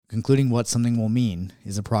Concluding what something will mean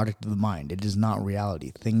is a product of the mind. It is not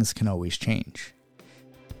reality. Things can always change.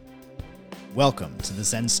 Welcome to the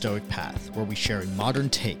Zen Stoic Path, where we share a modern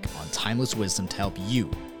take on timeless wisdom to help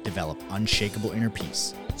you develop unshakable inner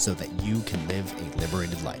peace so that you can live a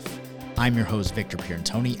liberated life. I'm your host, Victor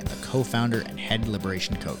Pierantoni, and the co-founder and head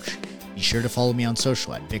liberation coach. Be sure to follow me on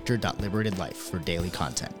social at victor.liberatedlife for daily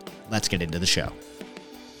content. Let's get into the show.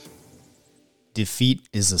 Defeat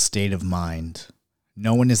is a state of mind.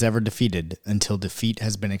 No one is ever defeated until defeat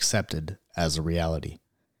has been accepted as a reality.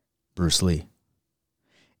 Bruce Lee.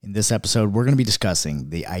 In this episode, we're going to be discussing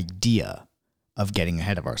the idea of getting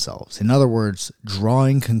ahead of ourselves. In other words,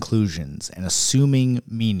 drawing conclusions and assuming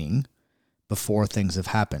meaning before things have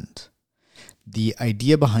happened. The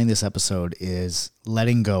idea behind this episode is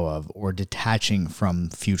letting go of or detaching from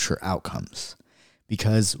future outcomes.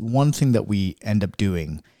 Because one thing that we end up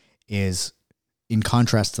doing is, in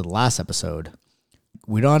contrast to the last episode,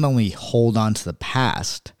 we not only hold on to the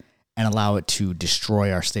past and allow it to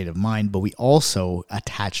destroy our state of mind, but we also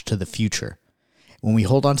attach to the future. When we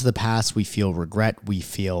hold on to the past, we feel regret, we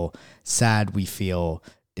feel sad, we feel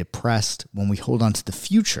depressed. When we hold on to the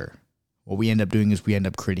future, what we end up doing is we end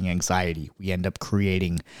up creating anxiety. We end up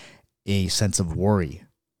creating a sense of worry.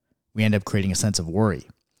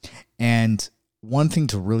 And one thing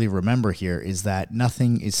to really remember here is that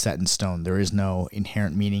nothing is set in stone. There is no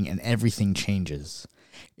inherent meaning and everything changes.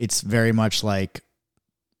 It's very much like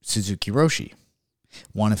Suzuki Roshi.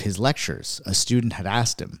 One of his lectures, a student had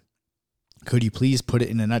asked him, could you please put it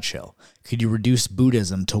in a nutshell? Could you reduce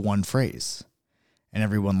Buddhism to one phrase? And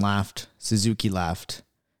everyone laughed. Suzuki laughed.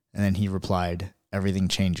 And then he replied, everything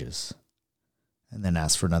changes. And then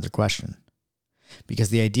asked for another question. Because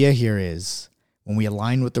the idea here is, when we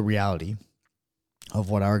align with the reality of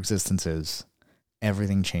what our existence is,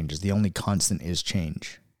 everything changes. The only constant is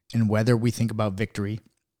change. And whether we think about victory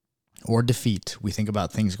or defeat, we think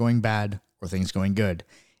about things going bad or things going good,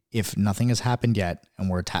 if nothing has happened yet and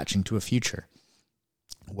we're attaching to a future,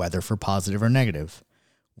 whether for positive or negative,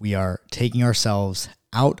 we are taking ourselves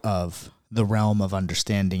out of the realm of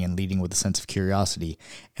understanding and leading with a sense of curiosity,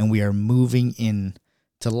 and we are moving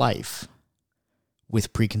into life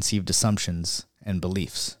with preconceived assumptions and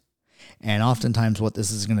beliefs. And oftentimes what this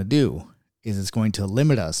is going to do is it's going to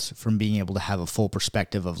limit us from being able to have a full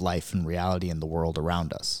perspective of life and reality in the world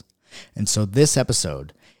around us. And so this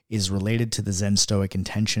episode is related to the Zen Stoic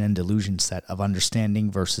intention and delusion set of understanding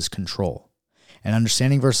versus control. And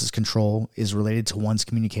understanding versus control is related to one's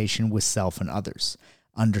communication with self and others.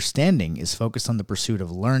 Understanding is focused on the pursuit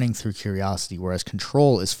of learning through curiosity, whereas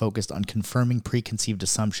control is focused on confirming preconceived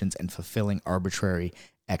assumptions and fulfilling arbitrary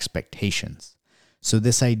expectations. So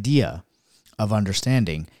this idea of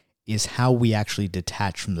understanding is how we actually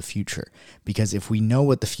detach from the future. Because if we know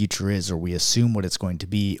what the future is, or we assume what it's going to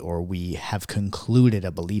be, or we have concluded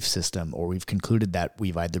a belief system, or we've concluded that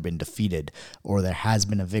we've either been defeated or there has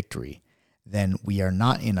been a victory, then we are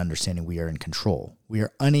not in understanding, we are in control. We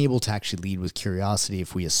are unable to actually lead with curiosity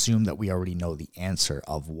if we assume that we already know the answer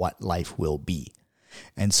of what life will be.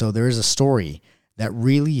 And so there is a story that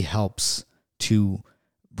really helps to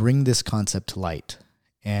bring this concept to light.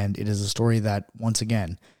 And it is a story that, once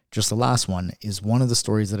again, just the last one, is one of the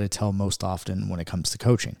stories that I tell most often when it comes to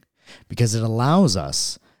coaching, because it allows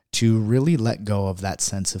us to really let go of that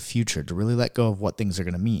sense of future, to really let go of what things are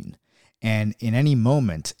going to mean. And in any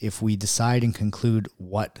moment, if we decide and conclude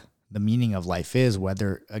what the meaning of life is,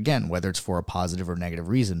 whether it's for a positive or negative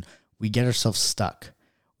reason, we get ourselves stuck.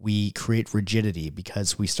 We create rigidity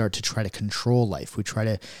because we start to try to control life. We try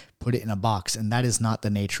to put it in a box, and that is not the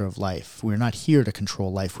nature of life. We're not here to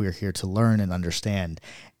control life. We are here to learn and understand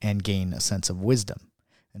and gain a sense of wisdom.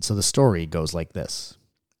 And so the story goes like this.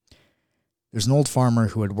 There's an old farmer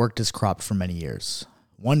who had worked his crop for many years.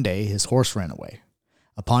 One day, his horse ran away.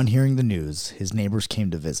 Upon hearing the news, his neighbors came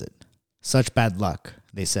to visit. Such bad luck,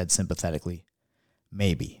 they said sympathetically.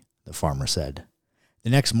 Maybe, the farmer said. The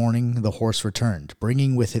next morning, the horse returned,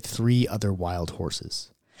 bringing with it 3 other wild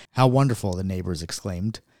horses. How wonderful, the neighbors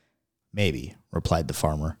exclaimed. Maybe, replied the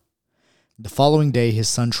farmer. The following day, his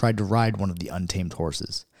son tried to ride one of the untamed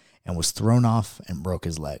horses, and was thrown off and broke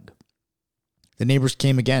his leg. The neighbors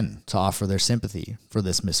came again to offer their sympathy for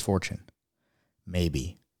this misfortune.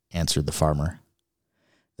 Maybe, answered the farmer.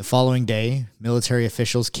 The following day, military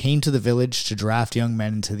officials came to the village to draft young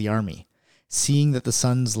men into the army, seeing that the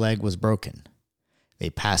son's leg was broken. They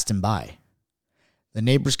passed him by. The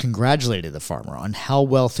neighbors congratulated the farmer on how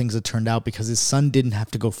well things had turned out because his son didn't have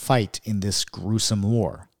to go fight in this gruesome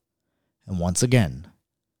war. And once again,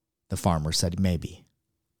 the farmer said maybe.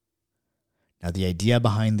 Now, the idea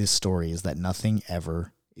behind this story is that nothing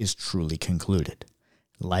ever is truly concluded.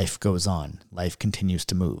 life goes on. Life continues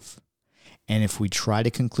to move. And if we try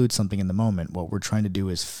to conclude something in the moment, what we're trying to do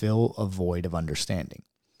is fill a void of understanding.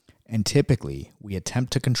 And typically, we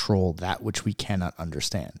attempt to control that which we cannot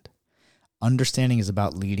understand. Understanding is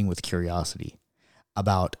about leading with curiosity,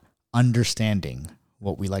 about understanding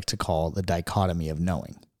what we like to call the dichotomy of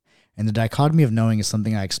knowing. And the dichotomy of knowing is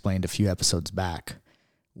something I explained a few episodes back,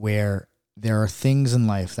 where there are things in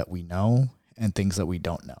life that we know and things that we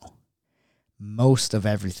don't know. Most of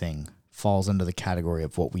everything falls under the category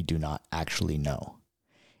of what we do not actually know.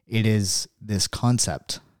 It is this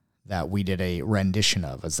concept that we did a rendition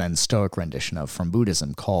of, a Zen Stoic rendition of from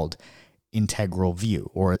Buddhism called integral view,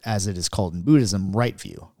 or as it is called in Buddhism, right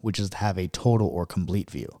view, which is to have a total or complete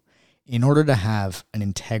view. In order to have an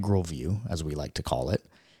integral view, as we like to call it,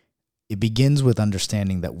 it begins with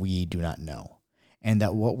understanding that we do not know, and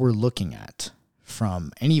that what we're looking at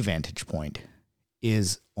from any vantage point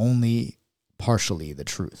is only partially the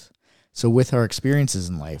truth. So with our experiences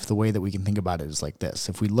in life, the way that we can think about it is like this.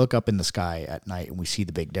 If we look up in the sky at night and we see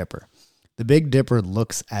the Big Dipper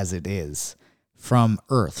looks as it is from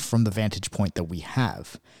Earth, from the vantage point that we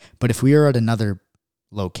have. But if we are at another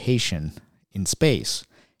location in space,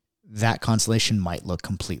 that constellation might look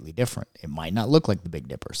completely different. It might not look like the Big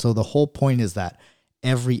Dipper. So the whole point is that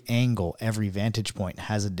every angle, every vantage point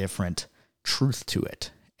has a different truth to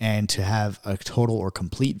it. And to have a total or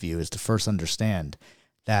complete view is to first understand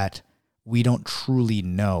that we don't truly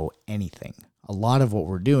know anything. A lot of what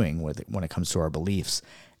we're doing when it comes to our beliefs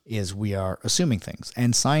is we are assuming things.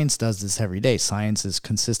 And science does this every day. Science is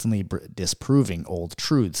consistently disproving old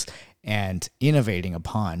truths and innovating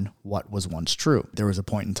upon what was once true. There was a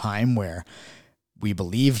point in time where we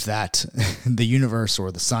believed that the universe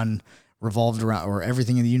or the sun revolved around, or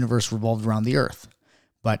everything in the universe revolved around the earth.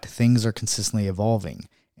 But things are consistently evolving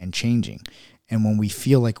and changing. And when we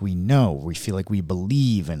feel like we know, we feel like we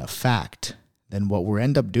believe in a fact, then what we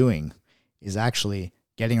end up doing is actually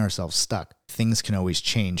getting ourselves stuck. Things can always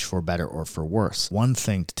change for better or for worse. One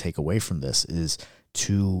thing to take away from this is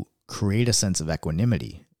to create a sense of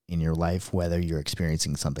equanimity in your life, whether you're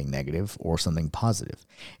experiencing something negative or something positive.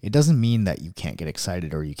 It doesn't mean that you can't get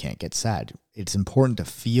excited or you can't get sad. It's important to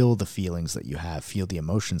feel the feelings that you have, feel the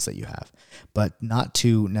emotions that you have, but not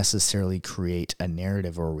to necessarily create a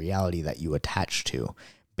narrative or a reality that you attach to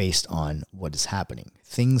based on what is happening.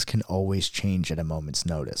 Things can always change at a moment's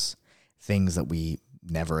notice. Things that we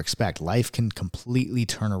never expect. Life can completely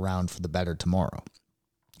turn around for the better tomorrow.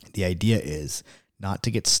 The idea is not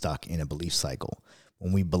to get stuck in a belief cycle.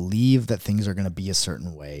 When we believe that things are going to be a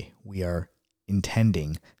certain way, we are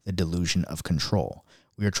intending the delusion of control.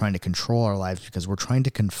 We are trying to control our lives because we're trying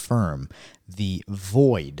to confirm the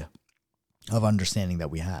void of understanding that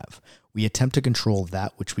we have. We attempt to control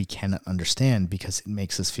that which we cannot understand because it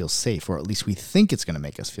makes us feel safe, or at least we think it's going to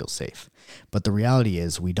make us feel safe. But the reality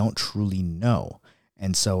is we don't truly know.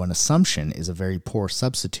 And so an assumption is a very poor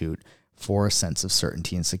substitute for a sense of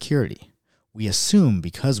certainty and security. We assume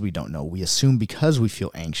because we don't know. We assume because we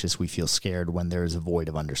feel anxious, we feel scared when there is a void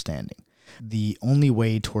of understanding. The only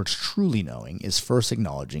way towards truly knowing is first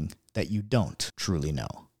acknowledging that you don't truly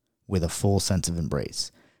know with a full sense of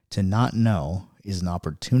embrace. To not know is an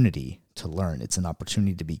opportunity to learn. It's an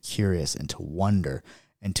opportunity to be curious and to wonder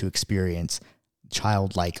and to experience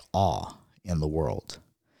childlike awe in the world.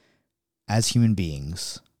 As human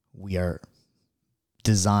beings, we are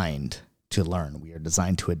designed to learn. We are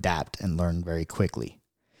designed to adapt and learn very quickly.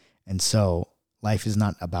 And so life is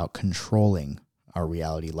not about controlling our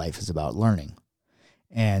reality. Life is about learning.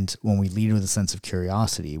 And when we lead with a sense of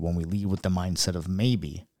curiosity, when we lead with the mindset of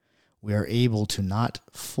maybe, we are able to not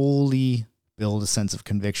fully build a sense of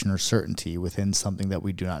conviction or certainty within something that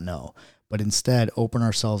we do not know, but instead open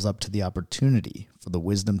ourselves up to the opportunity for the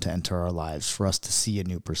wisdom to enter our lives, for us to see a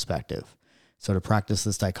new perspective. So to practice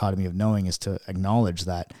this dichotomy of knowing is to acknowledge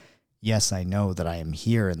that yes, I know that I am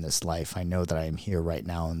here in this life. I know that I am here right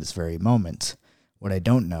now in this very moment. What I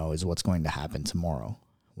don't know is what's going to happen tomorrow.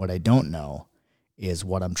 What I don't know is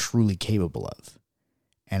what I'm truly capable of.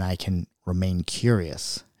 And I can remain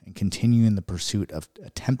curious and continue in the pursuit of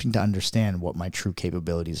attempting to understand what my true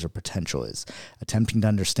capabilities or potential is, attempting to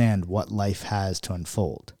understand what life has to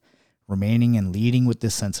unfold. Remaining and leading with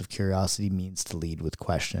this sense of curiosity means to lead with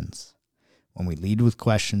questions. When we lead with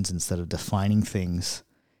questions instead of defining things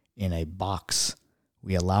in a box,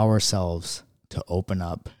 we allow ourselves to open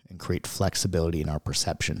up and create flexibility in our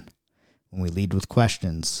perception. When we lead with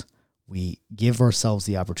questions, we give ourselves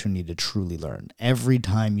the opportunity to truly learn. Every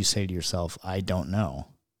time you say to yourself, I don't know,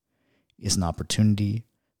 is an opportunity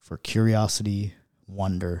for curiosity,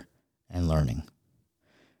 wonder, and learning.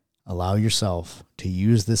 Allow yourself to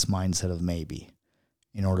use this mindset of maybe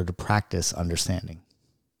in order to practice understanding.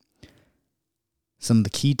 Some of the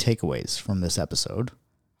key takeaways from this episode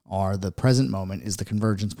are the present moment is the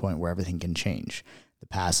convergence point where everything can change. The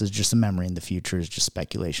past is just a memory and the future is just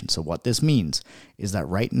speculation. So what this means is that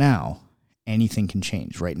right now, anything can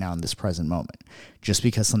change right now in this present moment. Just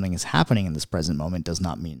because something is happening in this present moment does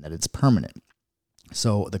not mean that it's permanent.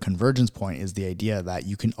 So the convergence point is the idea that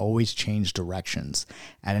you can always change directions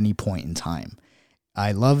at any point in time.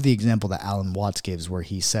 I love the example that Alan Watts gives where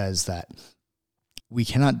he says that we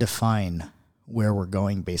cannot define where we're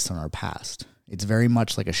going based on our past. It's very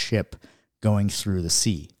much like a ship going through the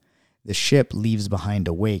sea. The ship leaves behind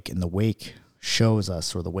a wake, and the wake shows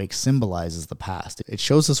us, or the wake symbolizes the past. It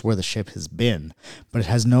shows us where the ship has been, but it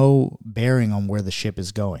has no bearing on where the ship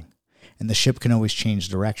is going. And the ship can always change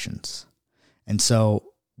directions. And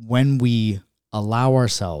so when we allow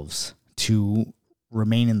ourselves to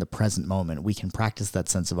remain in the present moment, we can practice that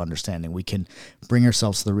sense of understanding. We can bring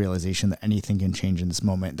ourselves to the realization that anything can change in this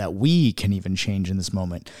moment, that we can even change in this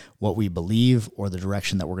moment what we believe or the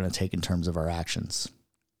direction that we're going to take in terms of our actions.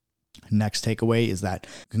 Next takeaway is that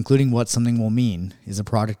concluding what something will mean is a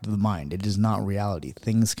product of the mind. It is not reality.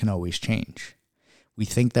 Things can always change. We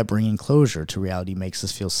think that bringing closure to reality makes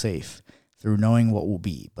us feel safe through knowing what will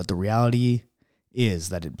be, but the reality is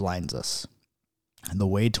that it blinds us. And the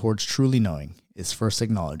way towards truly knowing is first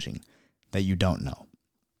acknowledging that you don't know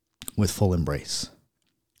with full embrace.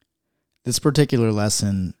 This particular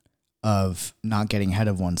lesson of not getting ahead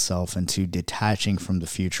of oneself and to detaching from the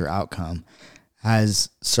future outcome has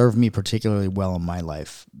served me particularly well in my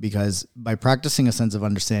life, because by practicing a sense of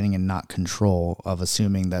understanding and not control of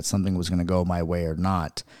assuming that something was going to go my way or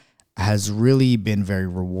not has really been very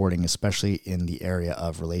rewarding, especially in the area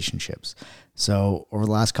of relationships. So over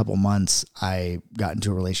the last couple months, I got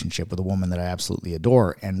into a relationship with a woman that I absolutely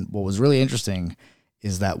adore. And what was really interesting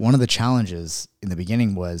is that one of the challenges in the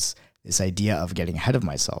beginning was this idea of getting ahead of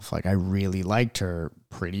myself. Like, I really liked her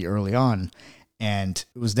pretty early on, and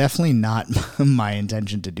it was definitely not my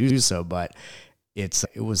intention to do so, but it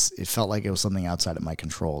felt like it was something outside of my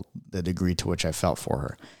control, the degree to which I felt for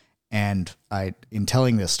her. And in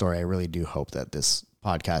telling this story, I really do hope that this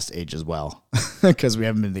podcast ages well, because we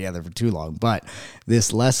haven't been together for too long. But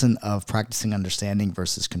this lesson of practicing understanding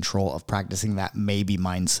versus control, of practicing that maybe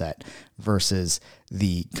mindset versus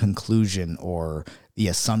the conclusion or the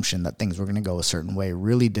assumption that things were going to go a certain way,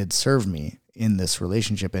 really did serve me in this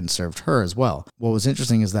relationship and served her as well. What was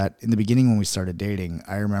interesting is that in the beginning when we started dating,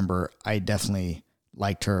 I remember I definitely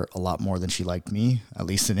liked her a lot more than she liked me, at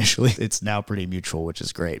least initially. It's now pretty mutual, which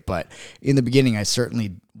is great. But in the beginning, I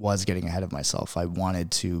certainly was getting ahead of myself. I wanted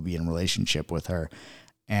to be in a relationship with her.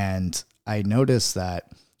 And I noticed that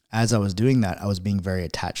as I was doing that, I was being very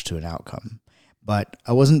attached to an outcome. But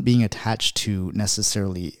I wasn't being attached to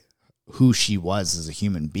necessarily who she was as a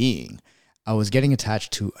human being. I was getting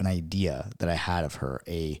attached to an idea that I had of her,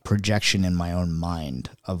 a projection in my own mind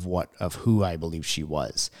of who I believed she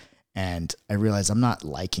was. And I realized I'm not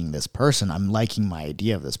liking this person. I'm liking my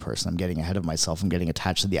idea of this person. I'm getting ahead of myself. I'm getting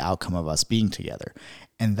attached to the outcome of us being together.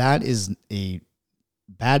 And that is a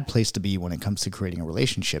bad place to be when it comes to creating a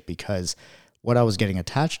relationship, because what I was getting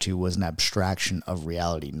attached to was an abstraction of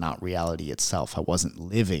reality, not reality itself. I wasn't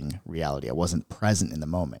living reality. I wasn't present in the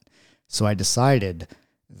moment. So I decided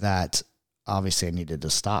that obviously I needed to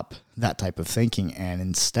stop that type of thinking and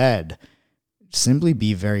instead simply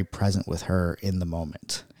be very present with her in the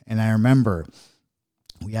moment. And I remember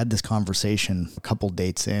we had this conversation a couple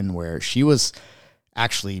dates in where she was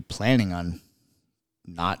actually planning on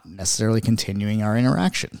not necessarily continuing our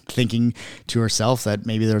interaction, thinking to herself that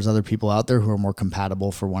maybe there's other people out there who are more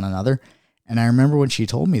compatible for one another. And I remember when she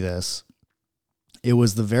told me this, it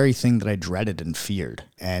was the very thing that I dreaded and feared.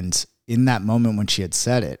 And in that moment when she had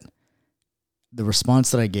said it, the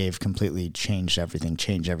response that I gave completely changed everything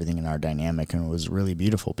in our dynamic. And it was really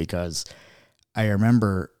beautiful, because I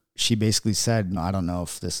remember she basically said, I don't know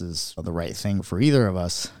if this is the right thing for either of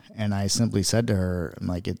us. And I simply said to her, I'm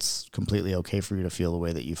like, it's completely okay for you to feel the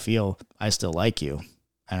way that you feel. I still like you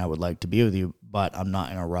and I would like to be with you, but I'm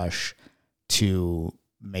not in a rush to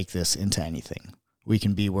make this into anything. We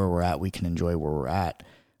can be where we're at. We can enjoy where we're at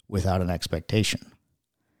without an expectation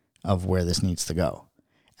of where this needs to go.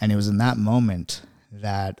 And it was in that moment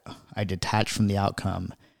that I detached from the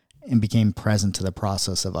outcome and became present to the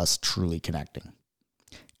process of us truly connecting.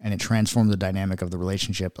 And it transformed the dynamic of the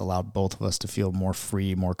relationship, allowed both of us to feel more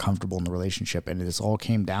free, more comfortable in the relationship. And this all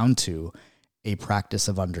came down to a practice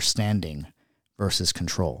of understanding versus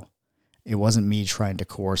control. It wasn't me trying to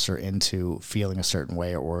coerce her into feeling a certain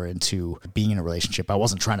way or into being in a relationship. I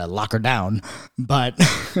wasn't trying to lock her down, but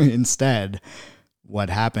instead what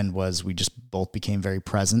happened was we just both became very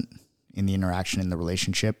present in the interaction in the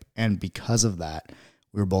relationship. And because of that,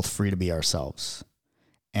 we were both free to be ourselves.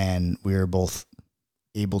 And we were both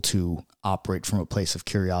able to operate from a place of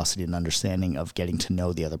curiosity and understanding of getting to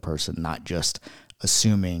know the other person, not just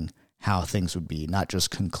assuming how things would be, not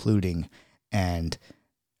just concluding and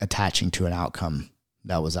attaching to an outcome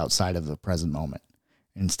that was outside of the present moment.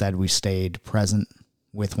 Instead, we stayed present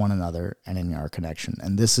with one another and in our connection.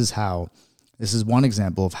 And this is one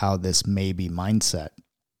example of how this maybe mindset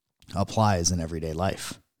applies in everyday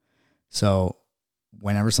life. So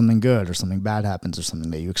whenever something good or something bad happens, or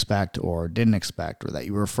something that you expect or didn't expect, or that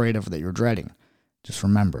you were afraid of, or that you were dreading, just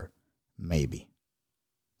remember, maybe.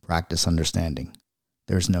 Practice understanding.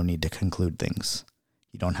 There's no need to conclude things.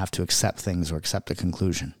 You don't have to accept things or accept a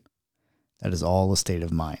conclusion. That is all a state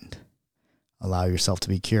of mind. Allow yourself to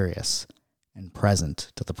be curious and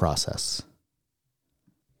present to the process.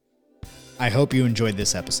 I hope you enjoyed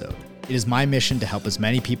this episode. It is my mission to help as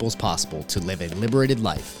many people as possible to live a liberated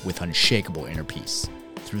life with unshakable inner peace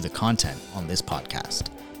through the content on this podcast.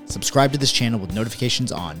 Subscribe to this channel with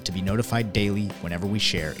notifications on to be notified daily whenever we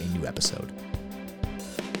share a new episode.